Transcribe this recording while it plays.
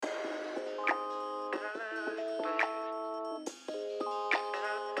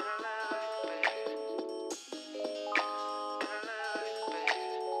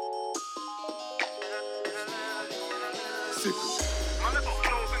Sick. Man, I got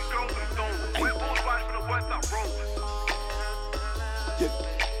flows and girls and dough. We're all right for the words that roll. Yeah.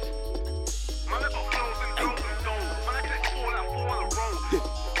 Man, I got flows and girls and dough. Man, I connect four like four on a roll. Yeah.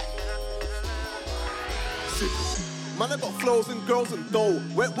 Sick. Man, I got flows and girls and dough.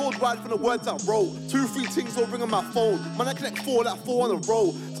 Went worldwide from the words I wrote. 2, 3 things all ring on my phone. Man, I connect four like four on a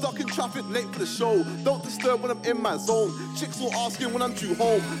roll. Stuck in traffic, late for the show. Don't disturb when I'm in my zone. Chicks all asking when I'm due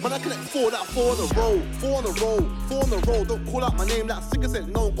home. Man, I connect four like four on a roll. Four on a roll, four on a roll. Don't call out my name like sick as it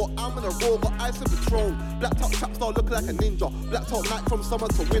no. Got I'm on a roll, got ice and Patron. Black top trap star looking like a ninja. Black top night from summer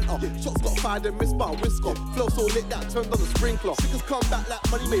to winter. Shots got fired and missed by a whisker. Flow so lit that I turned on the sprinkler. Chickens come back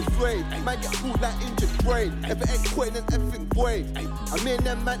like money made flame. Man get pulled like injured brain. If it ain't quitting then everything boy. I'm in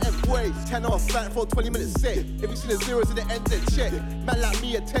them man and boys. 10 hour flight for a 20-minute set. If you see the zeros in the end of the check. Man like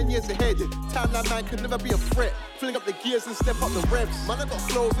me are 10 years ahead. Timeline man could never be a threat. Filling up the gears and step up the revs. Man I got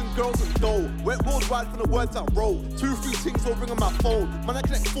flows and girls and dough. Went worldwide from the words I wrote. 2, 3 things all ring on my phone. Man I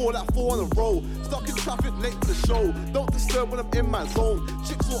connect four like four on a roll. Stuck in traffic late for the show. Don't disturb when I'm in my zone.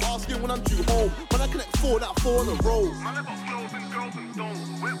 Chicks all asking when I'm due home. Man I connect four like four on a roll. Man I got flows and girls and dough.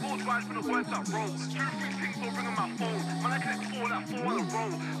 We're worldwide for the words that roll. 2, 3 things all ring on my phone. Man I connect four like four on a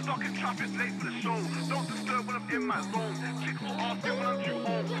roll. Stuck in traffic late for the show. Don't disturb when I'm in my zone. Chicks all asking when I'm due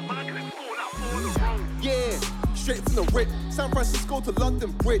home. Man I connect four like four on a roll. Yeah, straight from the rip. San Francisco to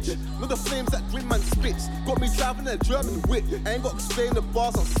London Bridge. Look the flames that Green Man spits. Got me driving a German whip. I ain't got to explain the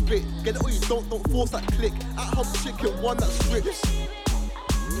bars I spit. Get it or you don't force that click. At home chicken, one that strips.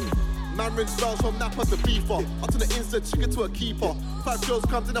 Man rinse bells from Napa to beefer. Up to the instant chicken to a keeper. 5 girls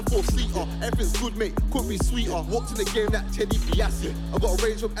comes in a 4-seater. Everything's good mate, could be sweeter. Walked in the game like Teddy Biassi. I got a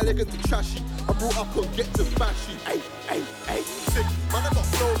range from elegant to trashy. I brought up on get to bashy. Ay, ay, ay. Sick. Man I got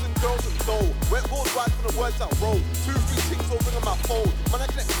flows and girls and dough. Went worldwide from the words I wrote. 2, 3 things all ring on my phone. Man I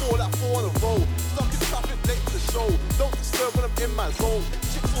connect four like four on a roll. Stuck in traffic late for the show. Don't disturb when I'm in my zone.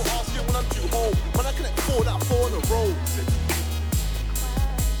 Chicks all asking when I'm due home. Man I connect four like four on a roll. Sick.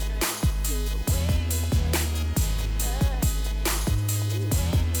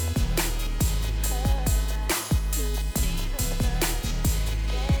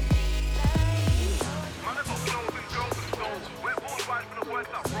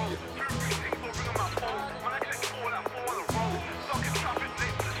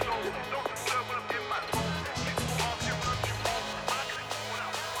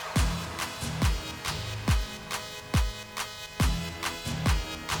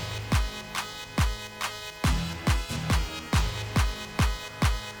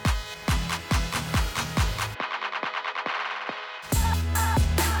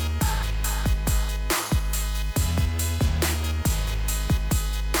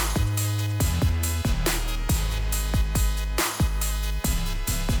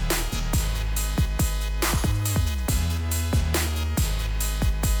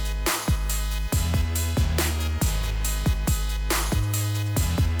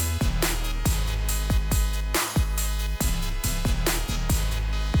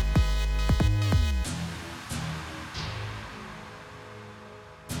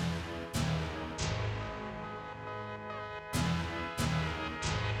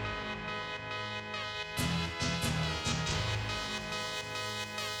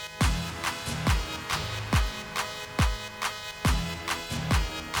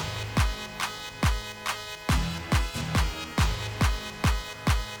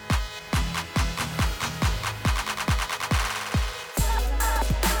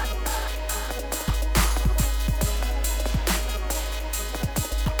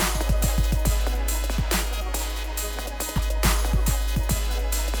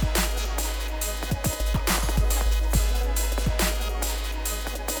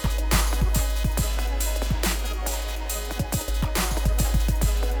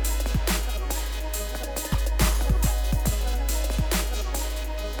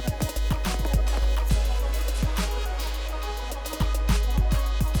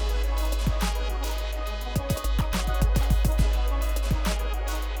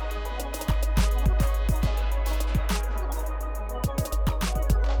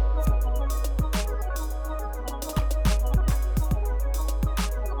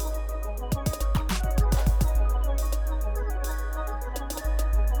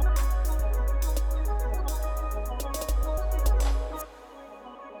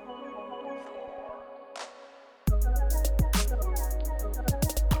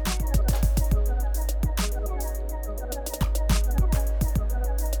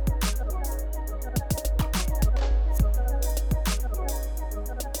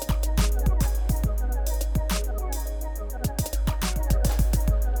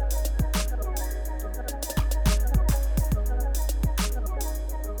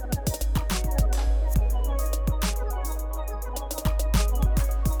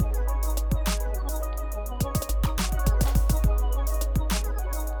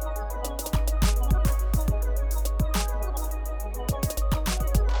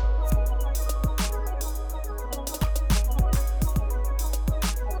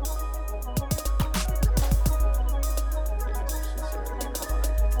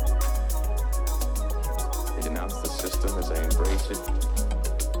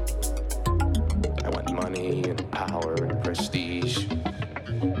 money and power and prestige.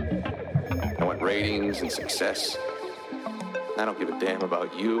 I want ratings and success. I don't give a damn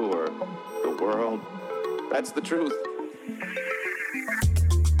about you or the world. That's the truth.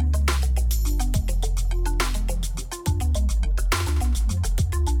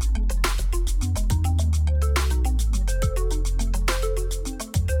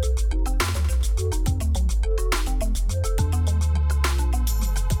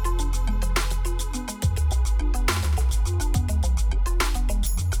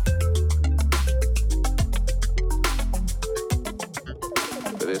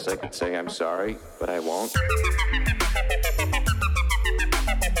 I could say I'm sorry, but I won't.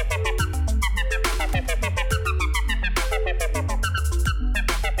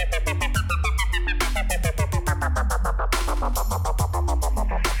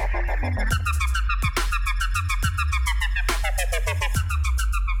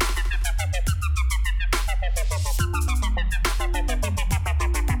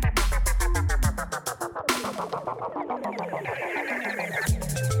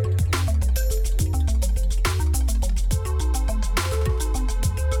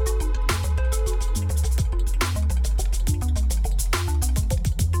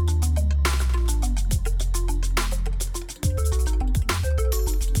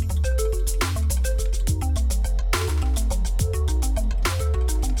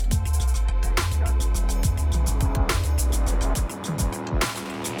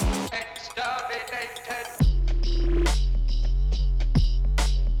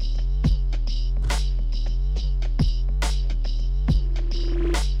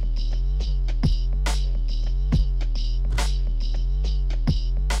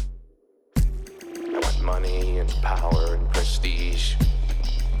 Money and power and prestige.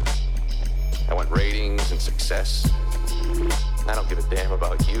 I want ratings and success. I don't give a damn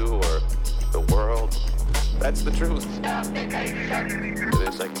about you or the world. That's the truth. For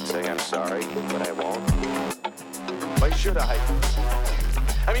this I can say I'm sorry, but I won't. Why should I?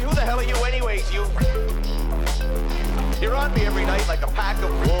 I mean, who the hell are you anyways? You're on me every night like a pack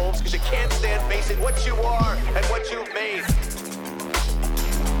of wolves because you can't stand facing what you are and what you've made.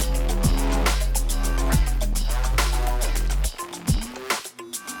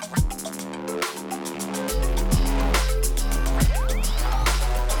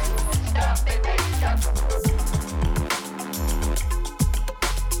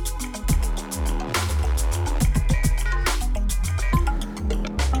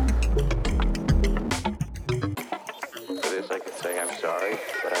 Sorry,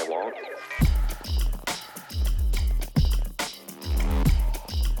 but I won't.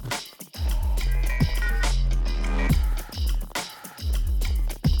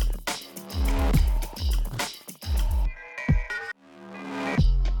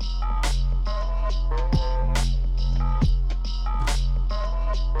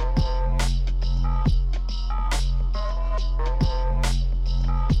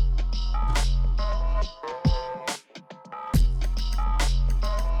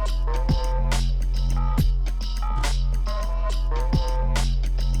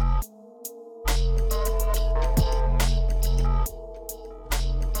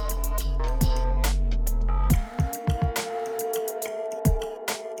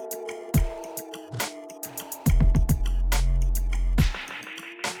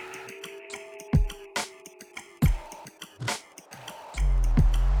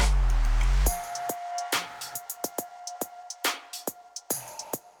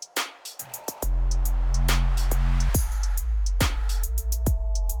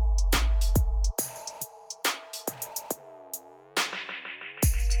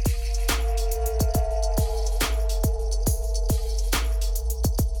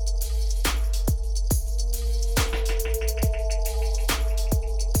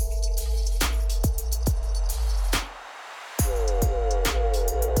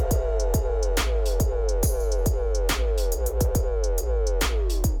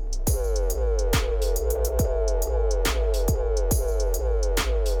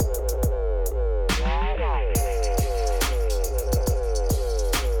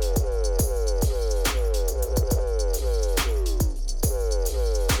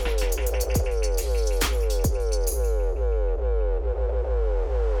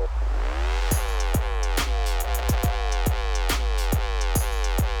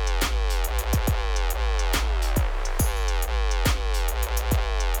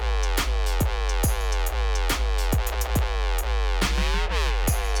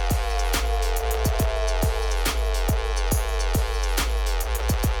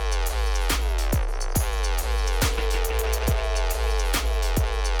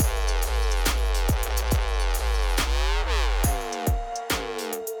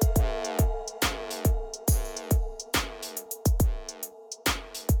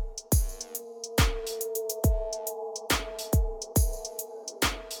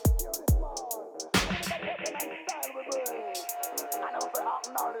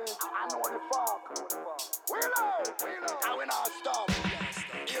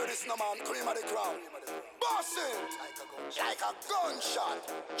 man, cream of the crowd. Boss it like a gunshot.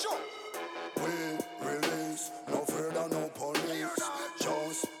 Jump. We release, no fear and no police.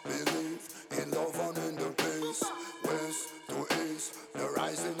 Just believe in love and in the peace. West to east, the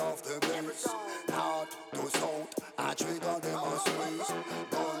rising of the base. North to south, I trigger them a squeeze.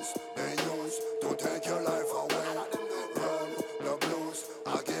 Guns they use to take your life away. Run the blues,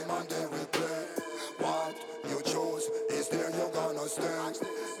 a game and they will play. What you choose is there you're gonna stay.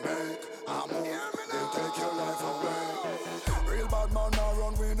 Make a move, they take your life away. Real bad man now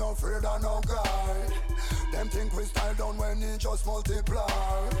run, we no afraid of no guy. Them think we style down when it just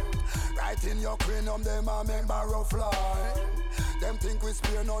multiply. Right in your cranium, them a make barrow fly. Them think we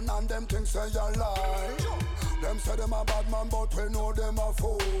spear none and them think say you lie. Them say them a bad man but we know them a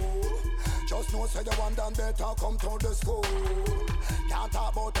fool. Just know say you want them better come to the school. Can't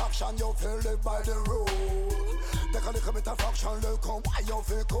talk about action, you feel live by the rule. Take a little bit of action, look on why you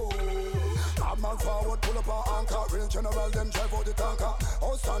feel cool. Bad man forward, pull up our anchor. Real general, them drive out the tanker.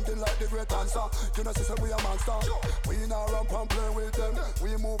 Outstanding like the great answer. You know, sister, we a monster. We now ramp and play with them.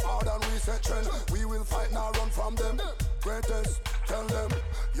 We move hard and we set trend. We will fight, now run from them. Greatest, tell them.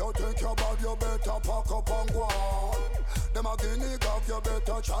 You think you're bad, you better pack up and go on. Them a guinea gog, you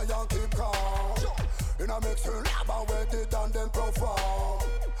better try and keep calm. In a mix you lab and it and then perform.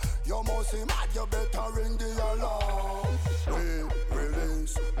 You must see mad, you better ring the alarm. We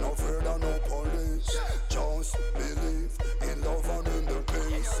release, no fear and no police. Just believe in love and in the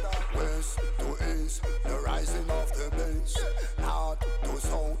peace. West to east, the rising of the base. North to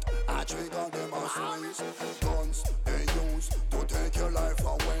south, I trigger them a squeeze. Guns they use to take your life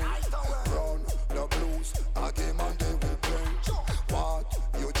away. Run the blues, a game and they will play. What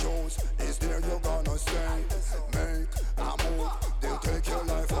you choose is there you're gonna stay. Make a move, they'll take your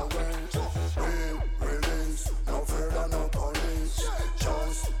life away. We release, no fear and no police.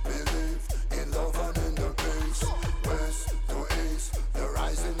 Just believe in love and in the peace. West to east, the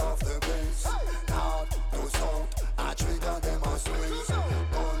rising of the base. North to south, I trigger them a squeeze.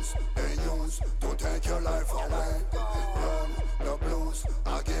 Guns they use to take your life away. Run the blues,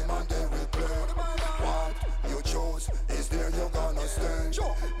 a game and they will play. What you choose is there you're gonna stay.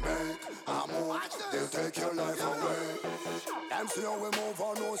 Make a move, they'll take your life away. Them see how we move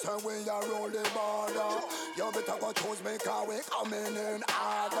on, no say we are roll the border. You better go choose because we coming in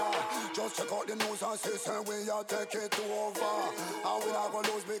harder. Just check out the news and see say we are take it over. And we not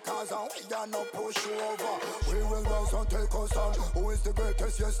gonna lose because we are not push over. We will rise and take us on. Who is the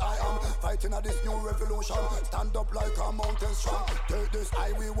greatest? Yes I am. Fighting at this new revolution. Stand up like a mountain strong. Take this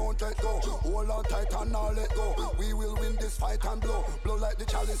eye, we won't let go. Hold on tight and now let go. We will win this fight and blow. Blow like the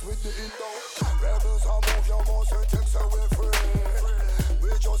chalice with the Indo. Rebels are move your mouse and takes away free. We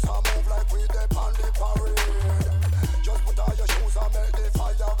just a move like we dip on the parade. Just put on your shoes and make the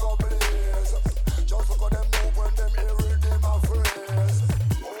fire go blaze. Just look at them move when them hear them a phrase.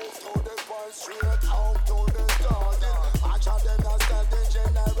 Move to the point straight out to the target. Match of them and stand the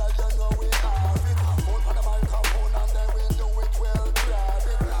general, you know we have it. Hold on the microphone and then we do it well, grab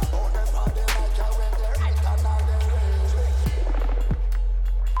it. Hold them on the mic and when they right and now they raise it.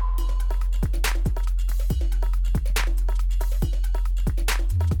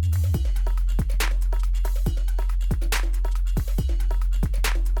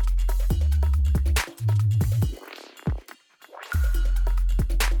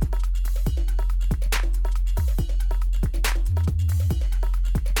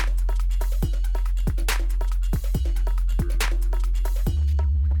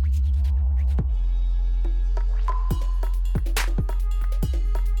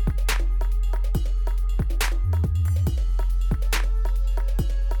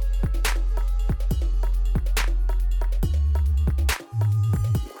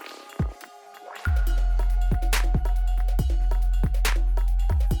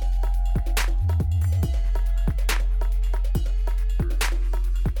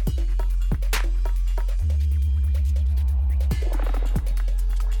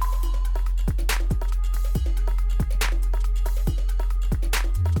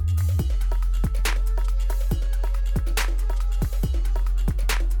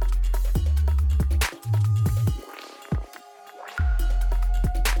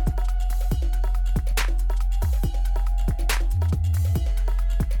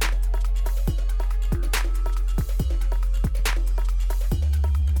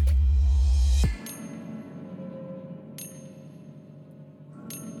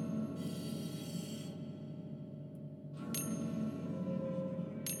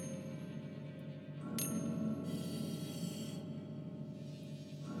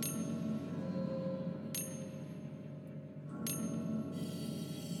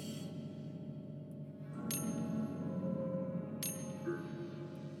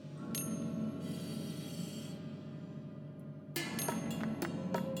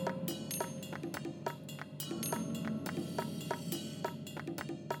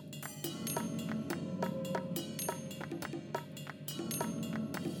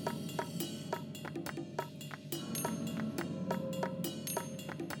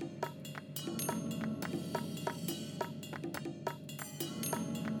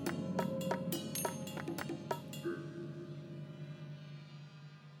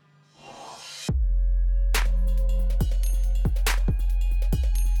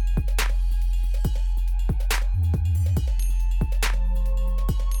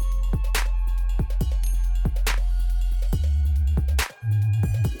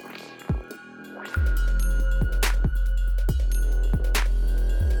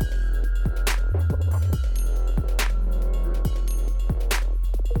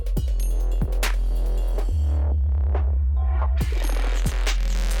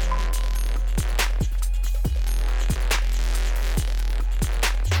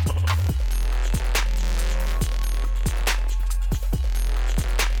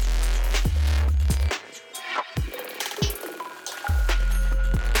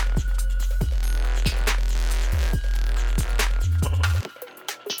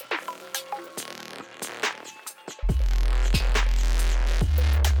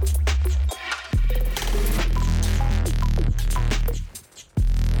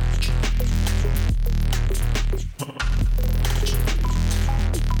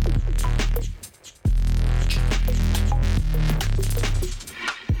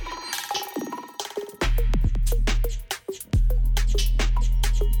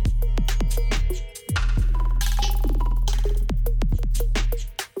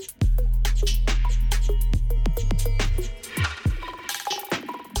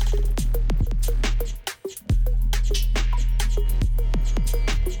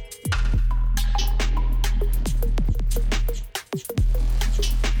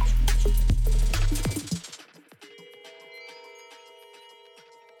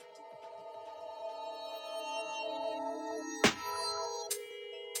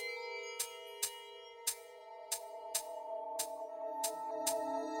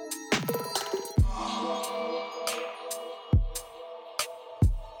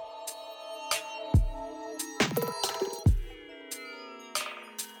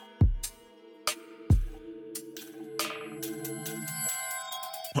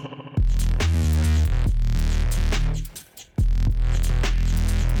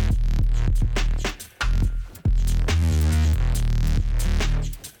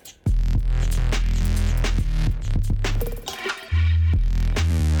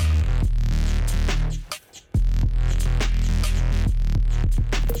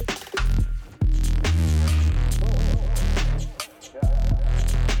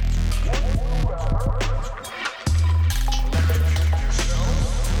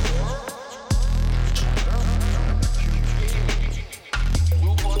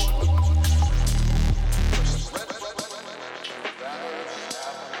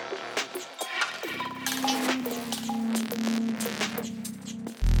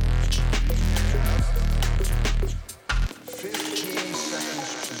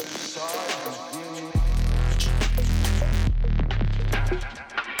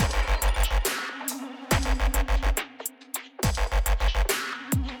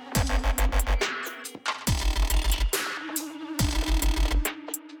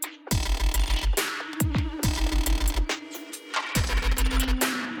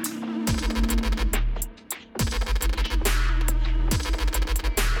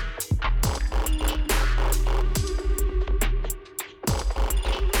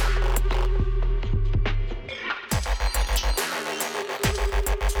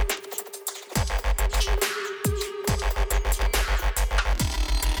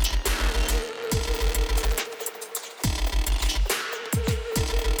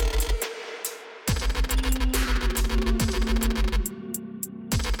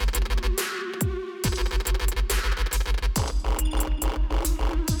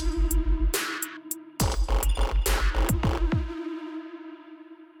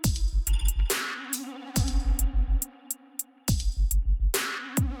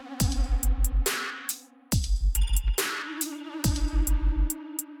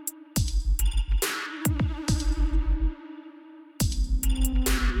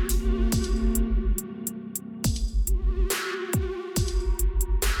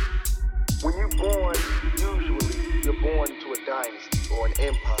 dynasty or an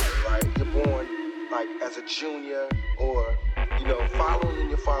empire, right? You're born like as a junior or, you know, following in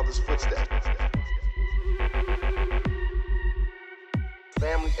your father's footsteps.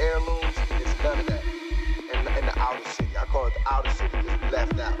 Family heirlooms is none of that. In the outer city, I call it the outer city because we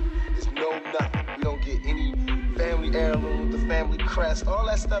left out. There's no nothing. We don't get any family heirlooms, the family crest, all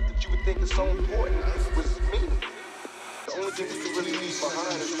that stuff that you would think is so important was meaningless. The only thing we can really leave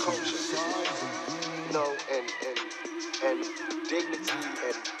behind is culture, you know, and dignity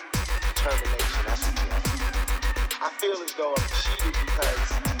and determination. That's what we have. I feel as though I'm cheated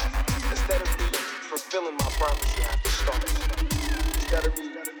because instead of me fulfilling my promise, I have to start. Instead of me,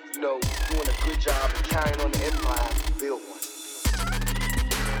 you know, doing a good job and carrying on the empire, I have to build one.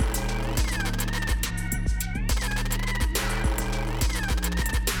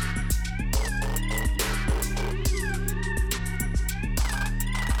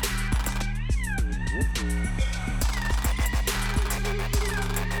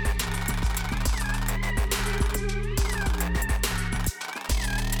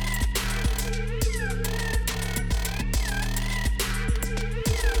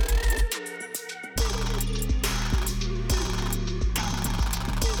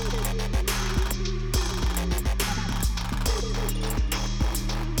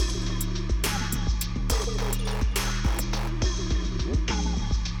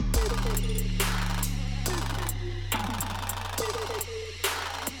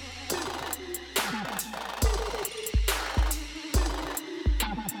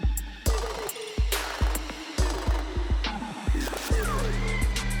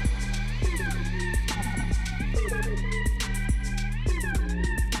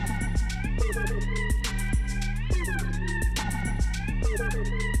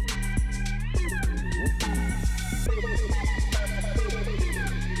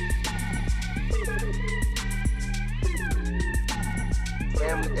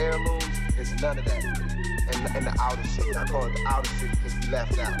 None of that. In the outer city, I call it the outer city because we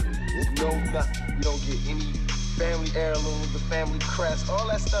left out. There's no nothing. We don't get any family heirlooms, the family crest, all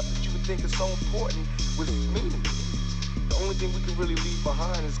that stuff that you would think is so important was meaningless. The only thing we can really leave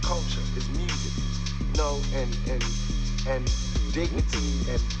behind is culture, is music, you know, and dignity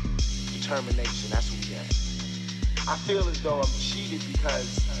and determination. That's what we have. I feel as though I'm cheated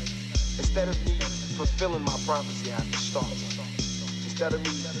because instead of me fulfilling my prophecy, I have to start one. Instead of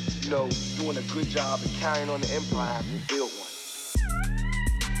me, you know, doing a good job and carrying on the empire, I have to build one.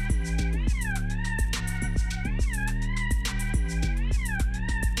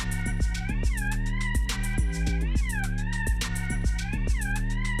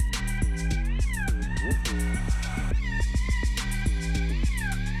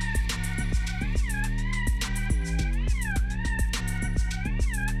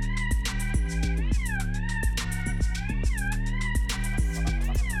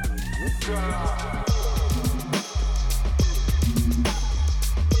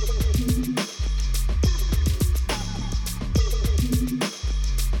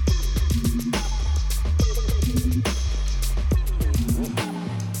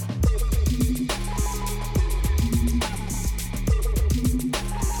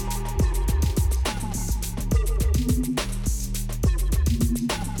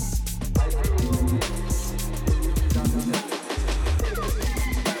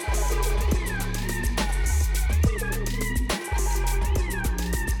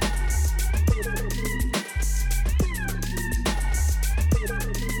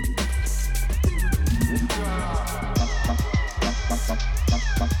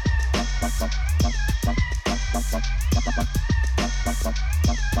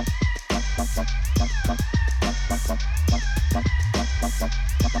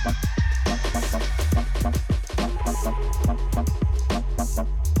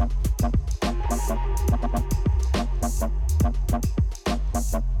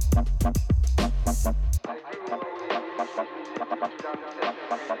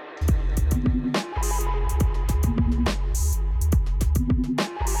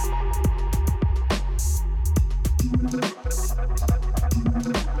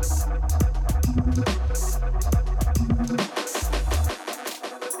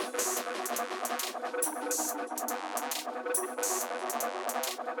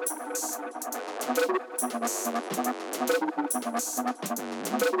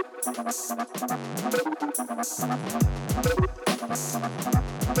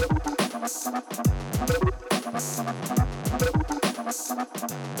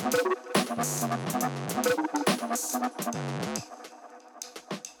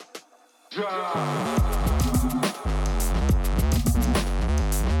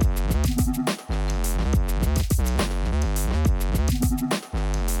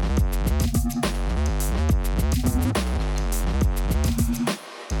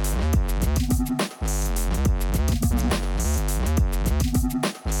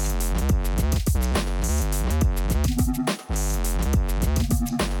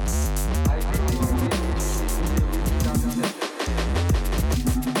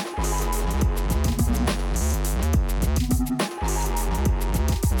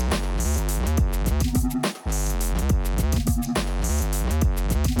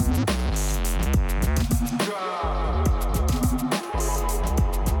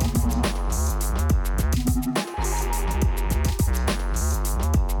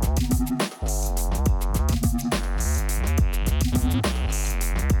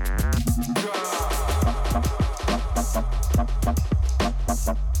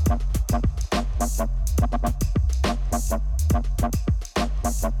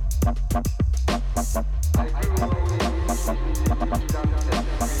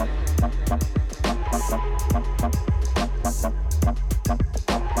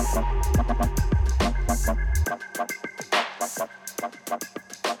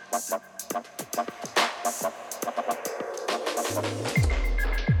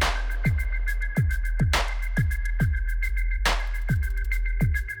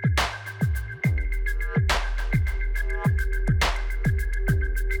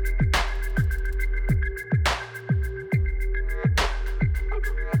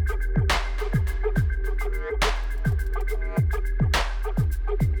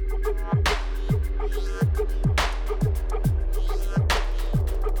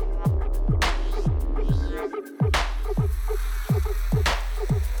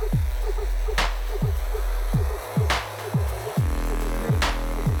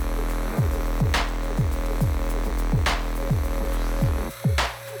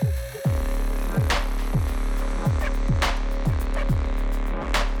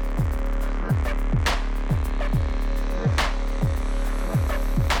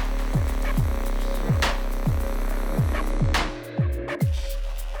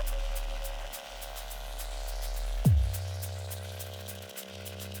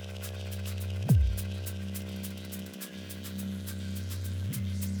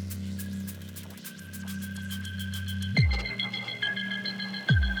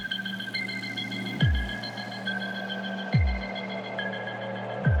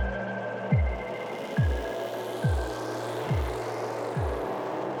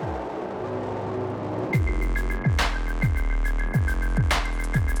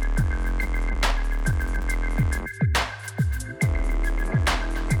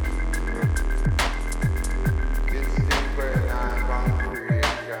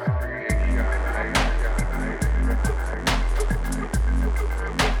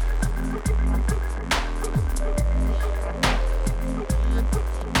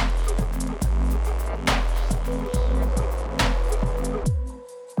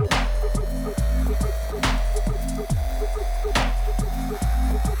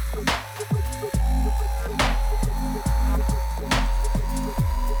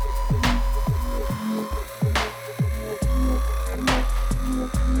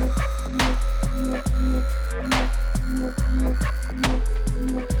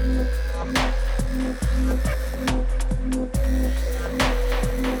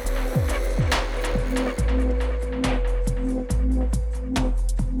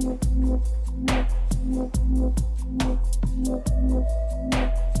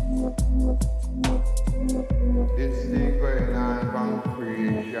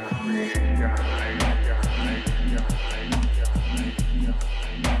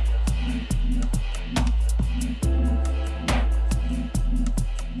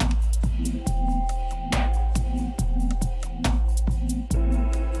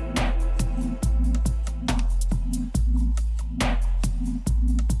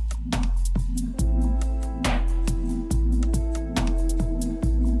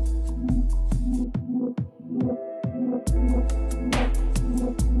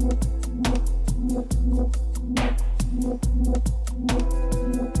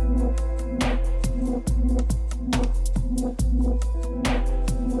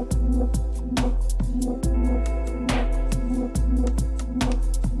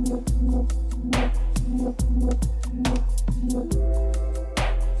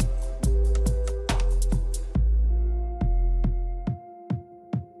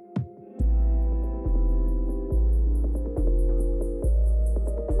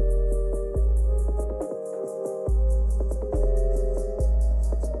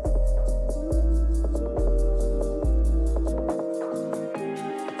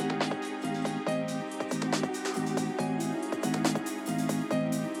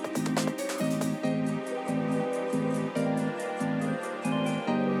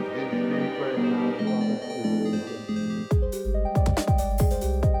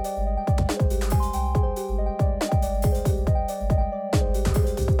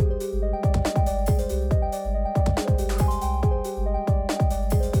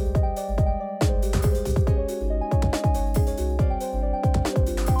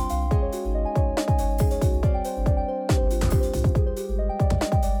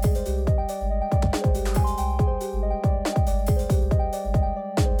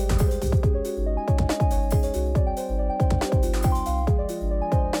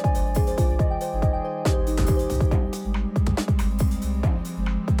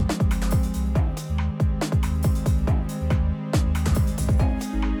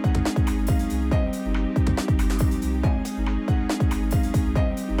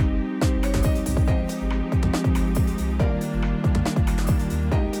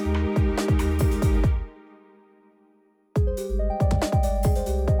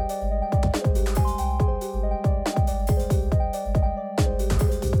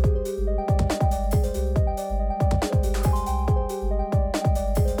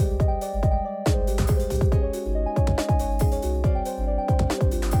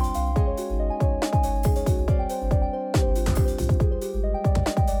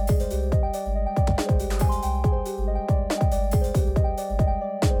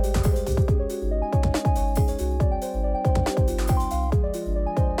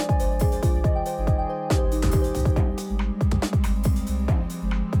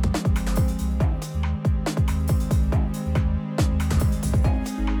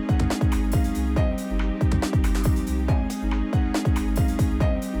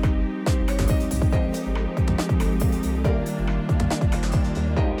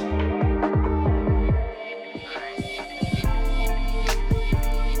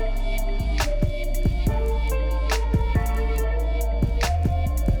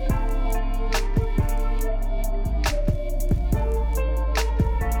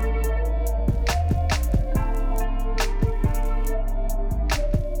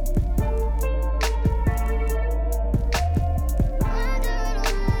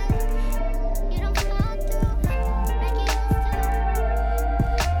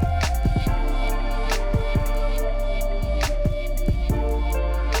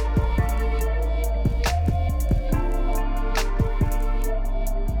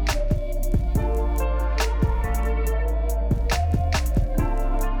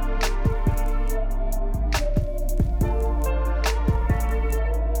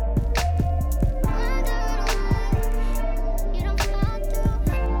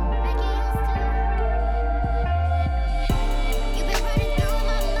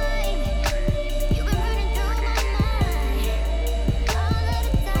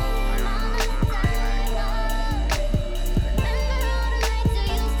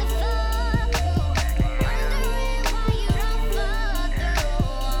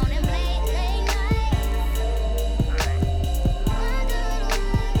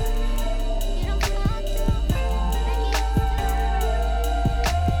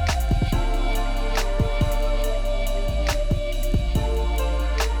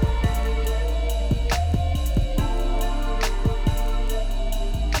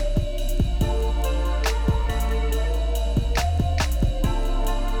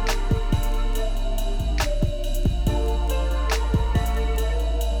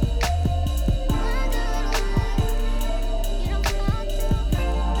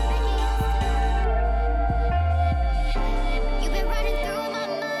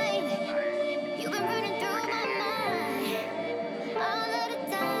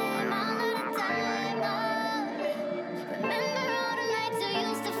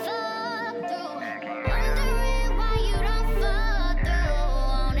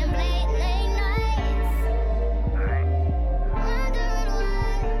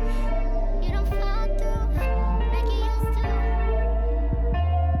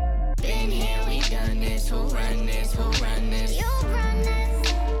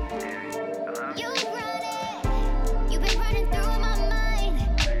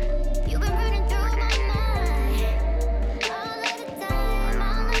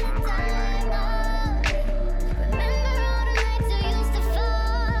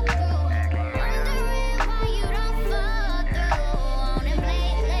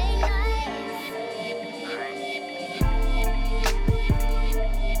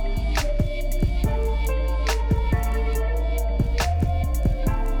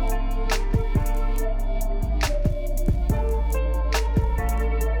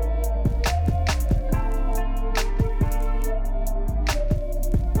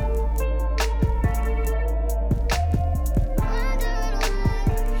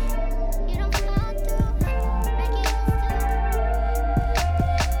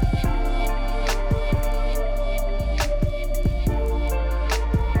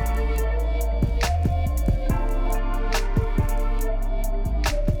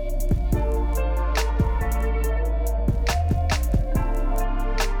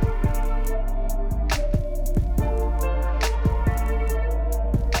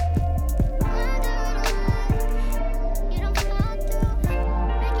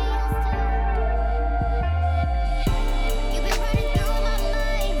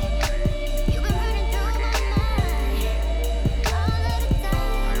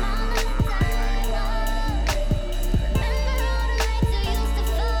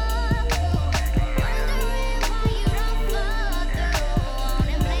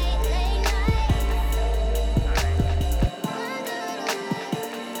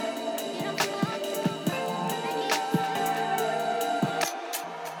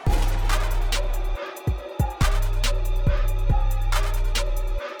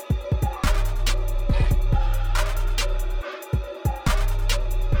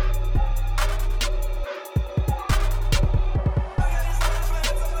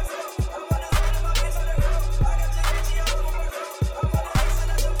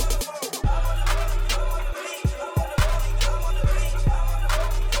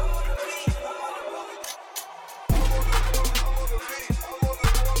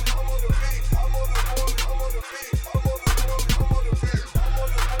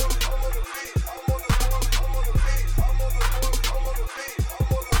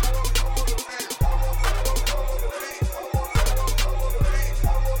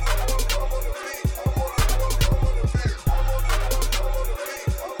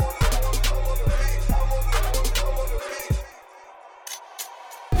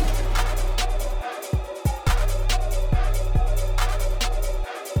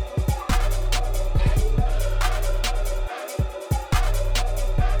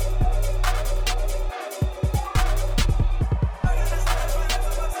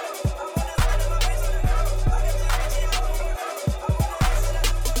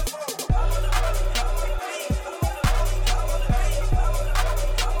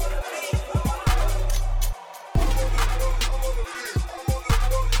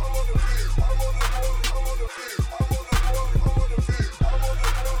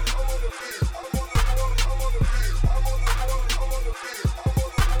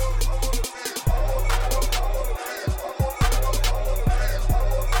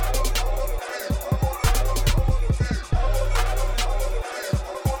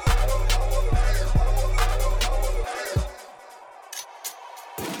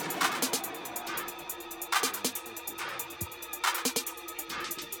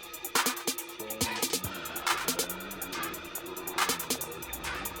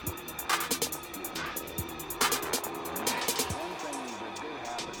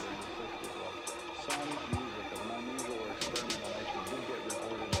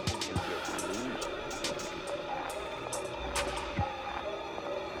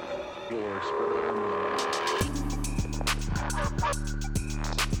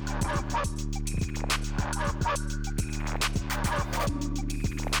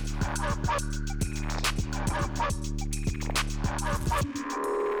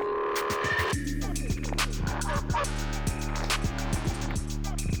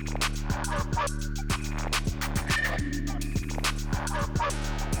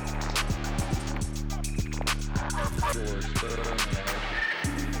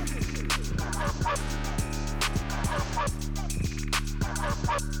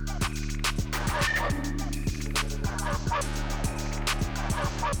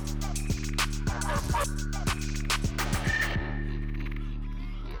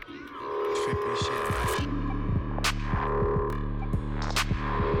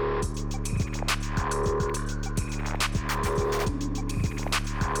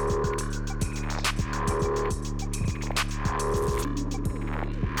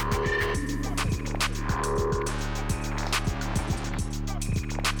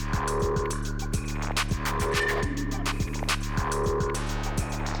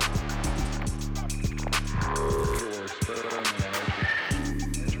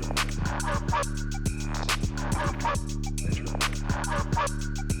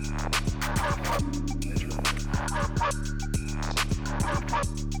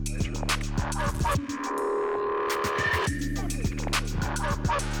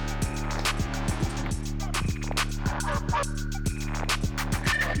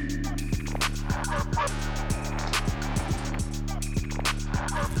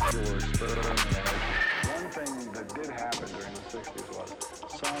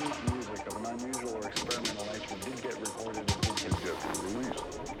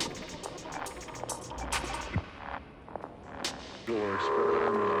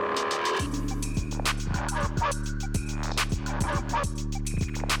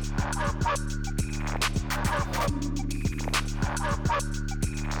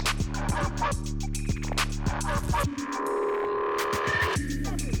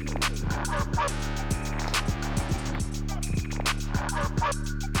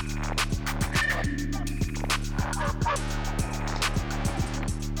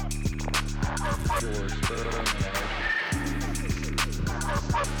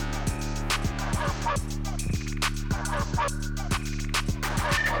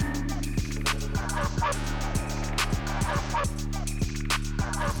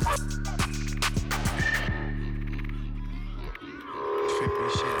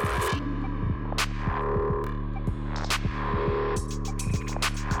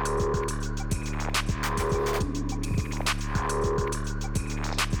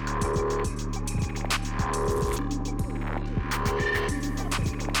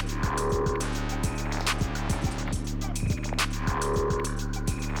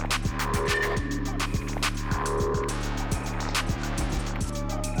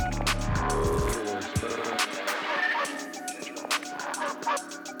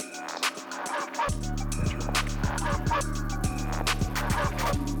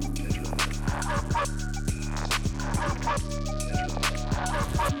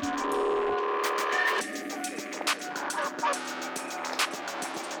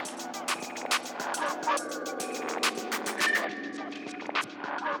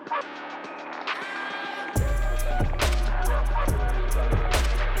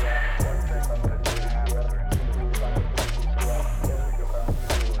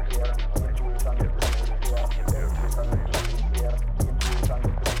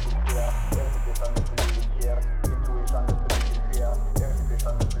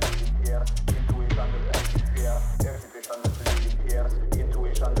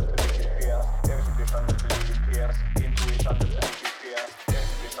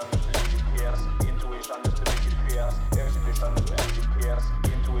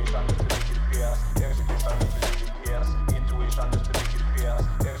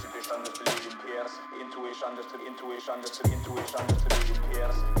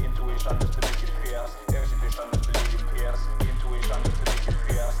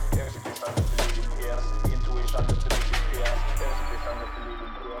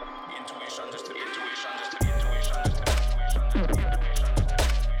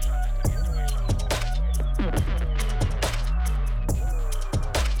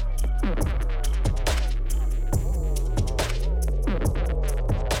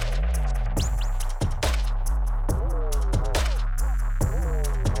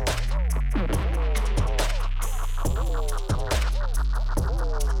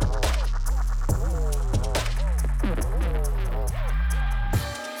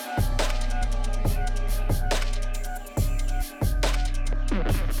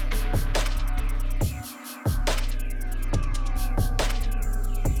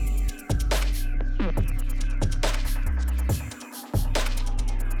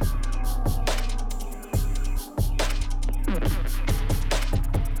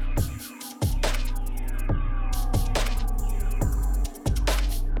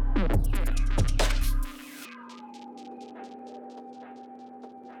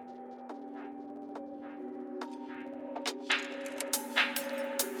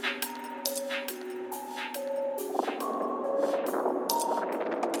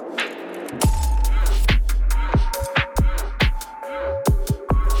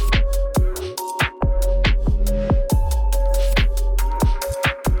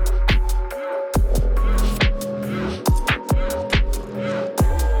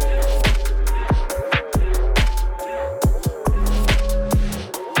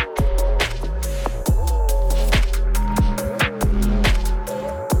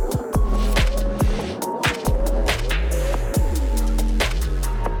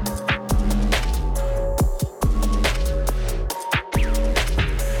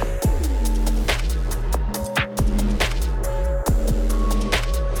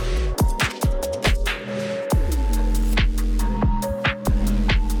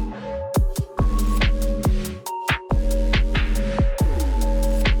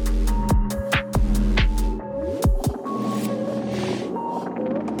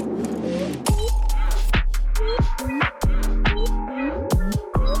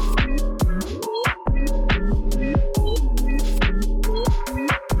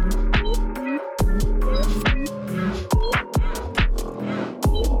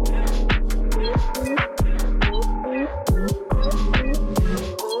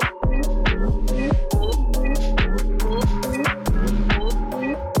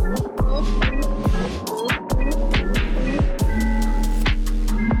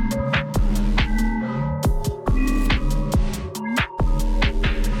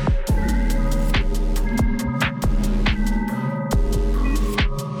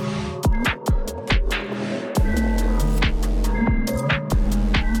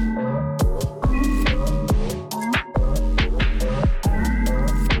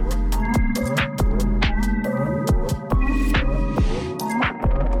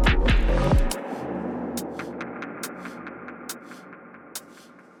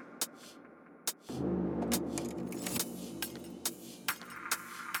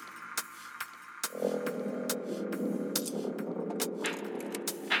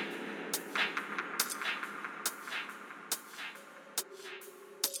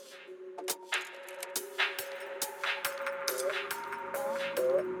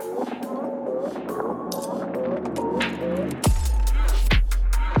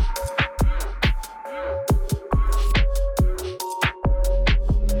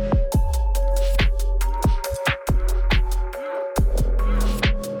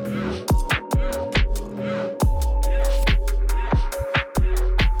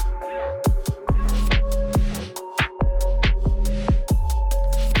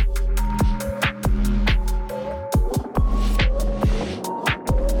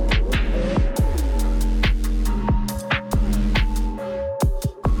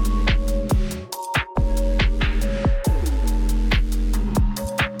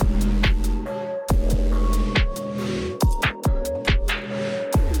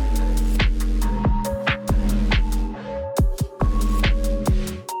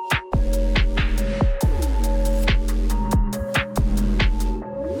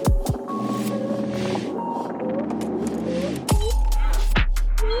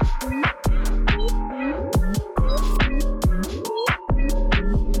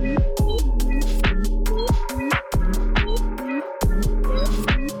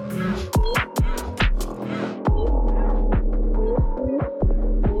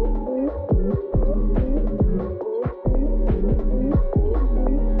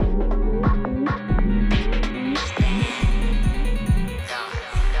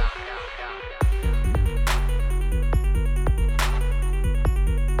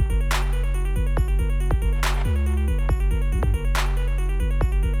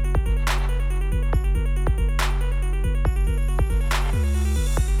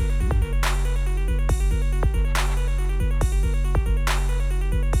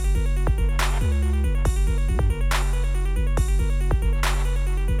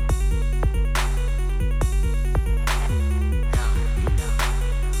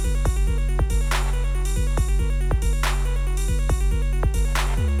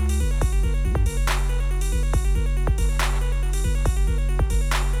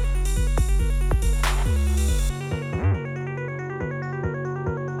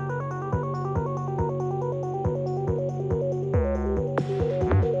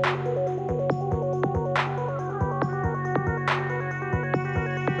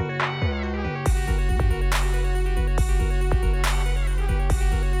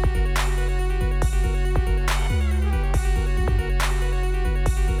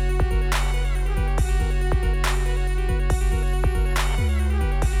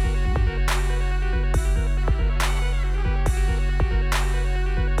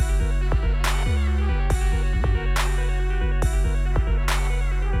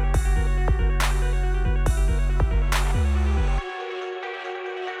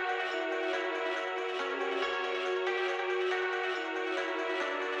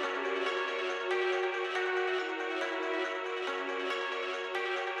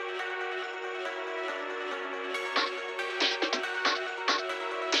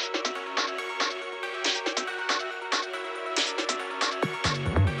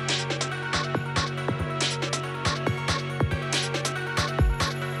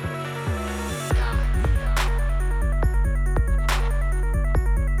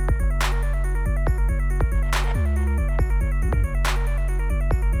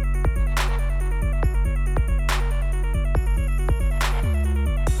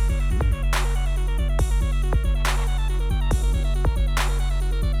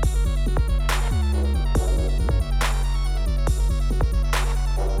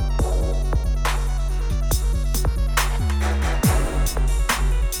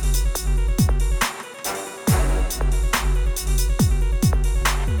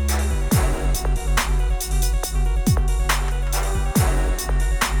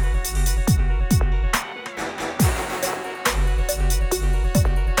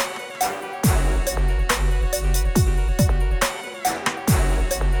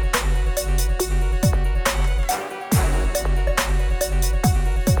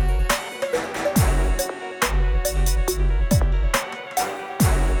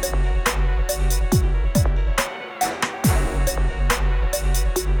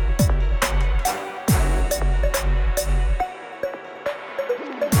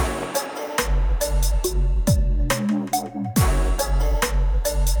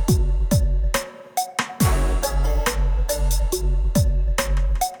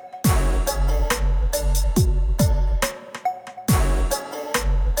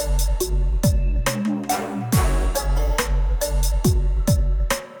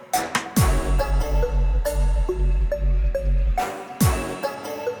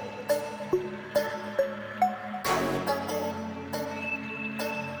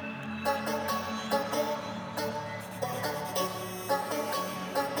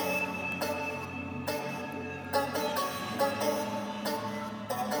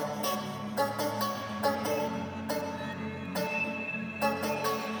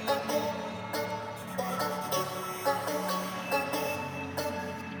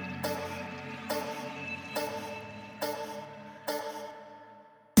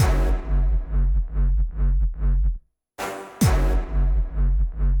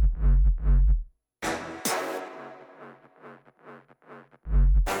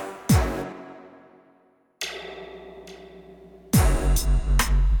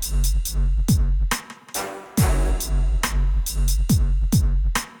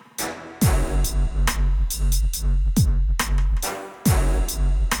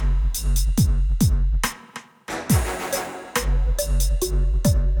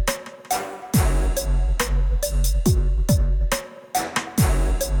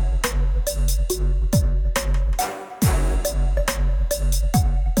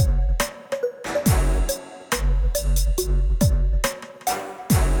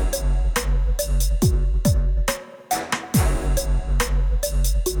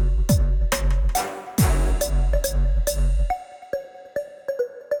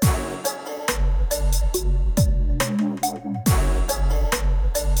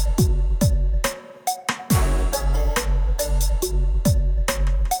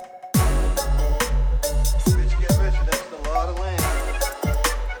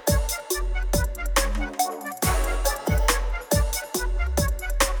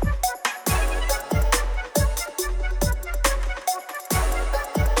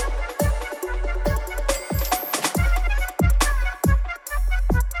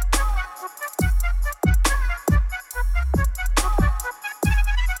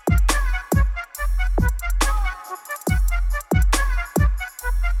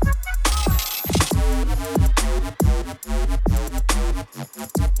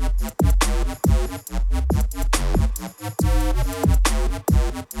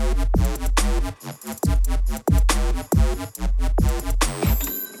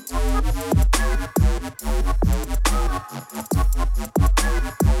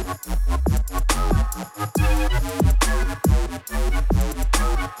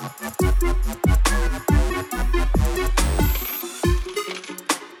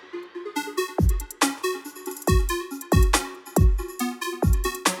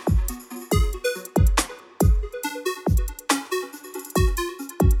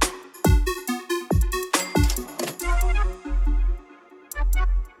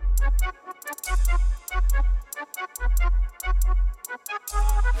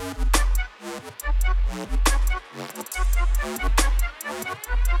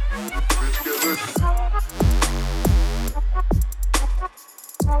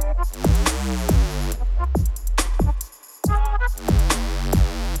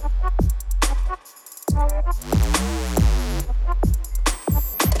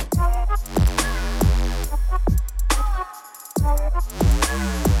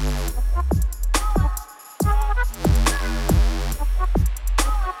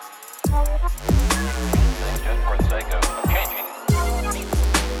 Just for the sake of changing.